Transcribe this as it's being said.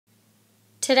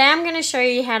Today I'm going to show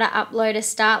you how to upload a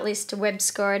start list to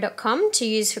webscorer.com to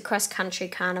use for cross-country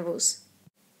carnivals.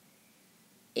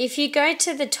 If you go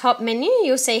to the top menu,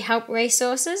 you'll see Help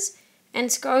Resources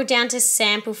and scroll down to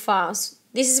Sample Files.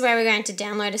 This is where we're going to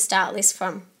download a start list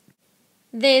from.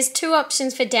 There's two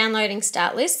options for downloading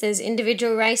start lists. There's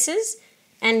individual races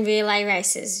and relay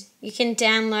races. You can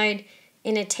download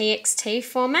in a TXT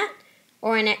format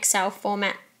or an Excel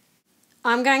format.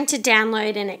 I'm going to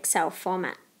download an Excel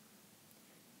format.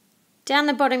 Down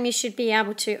the bottom you should be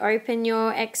able to open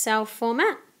your Excel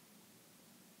format.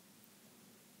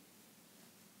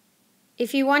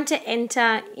 If you want to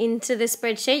enter into the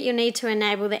spreadsheet, you'll need to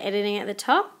enable the editing at the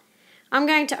top. I'm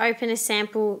going to open a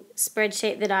sample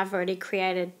spreadsheet that I've already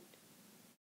created.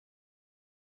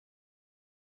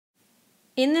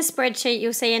 In the spreadsheet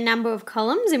you'll see a number of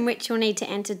columns in which you'll need to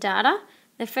enter data.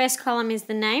 The first column is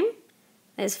the name.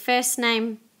 There's first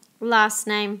name, last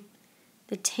name,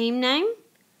 the team name.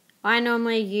 I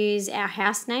normally use our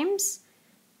house names.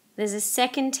 There's a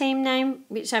second team name,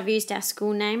 which I've used our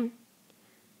school name,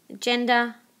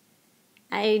 gender,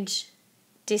 age,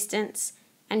 distance,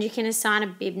 and you can assign a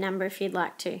bib number if you'd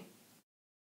like to.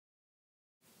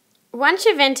 Once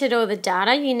you've entered all the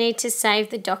data, you need to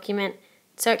save the document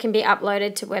so it can be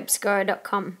uploaded to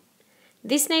webscorer.com.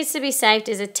 This needs to be saved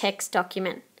as a text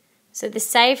document. So the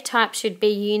save type should be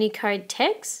Unicode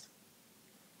text.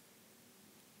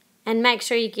 And make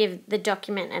sure you give the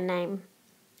document a name.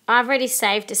 I've already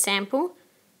saved a sample,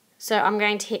 so I'm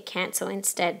going to hit cancel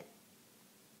instead.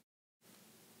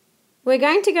 We're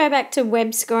going to go back to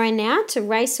WebScorer now to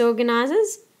Race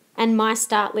Organisers and My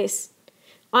Start List.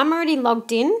 I'm already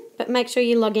logged in, but make sure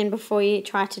you log in before you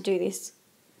try to do this.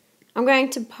 I'm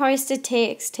going to post a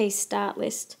TXT start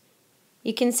list.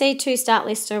 You can see 2 start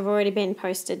lists have already been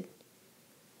posted.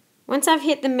 Once I've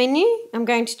hit the menu, I'm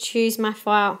going to choose my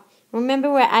file.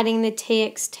 Remember, we're adding the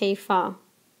TXT file.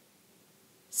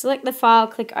 Select the file,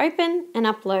 click open and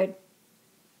upload.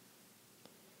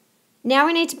 Now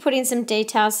we need to put in some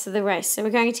details to the race. So we're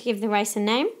going to give the race a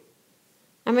name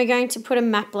and we're going to put a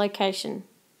map location.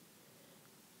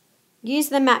 Use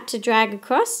the map to drag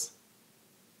across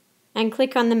and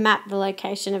click on the map the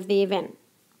location of the event.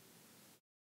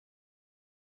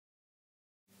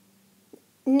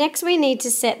 Next we need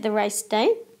to set the race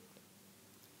date.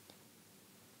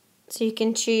 So you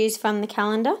can choose from the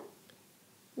calendar.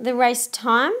 The race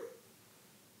time.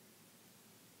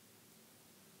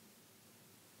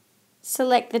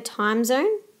 Select the time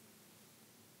zone.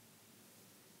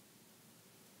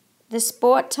 The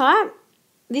sport type.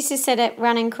 This is set at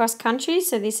running cross country,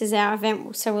 so this is our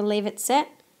event, so we'll leave it set.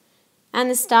 And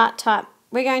the start type.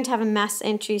 We're going to have a mass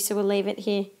entry, so we'll leave it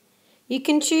here. You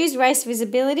can choose race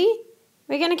visibility.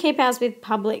 We're going to keep ours with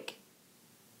public.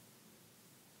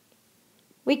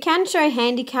 We can show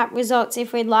handicap results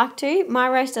if we'd like to. My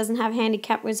race doesn't have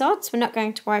handicap results. We're not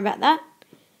going to worry about that.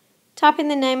 Type in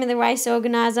the name of the race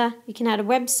organiser. You can add a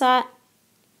website.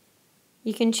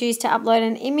 You can choose to upload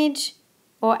an image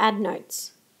or add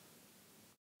notes.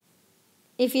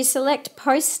 If you select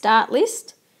Post Start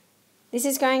List, this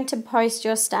is going to post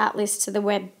your start list to the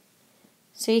web.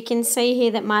 So you can see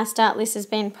here that my start list has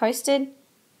been posted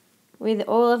with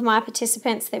all of my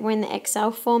participants that were in the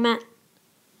Excel format.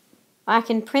 I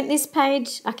can print this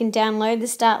page, I can download the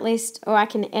start list, or I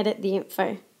can edit the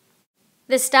info.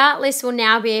 The start list will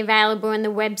now be available in the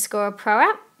WebScorer Pro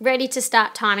app, ready to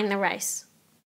start timing the race.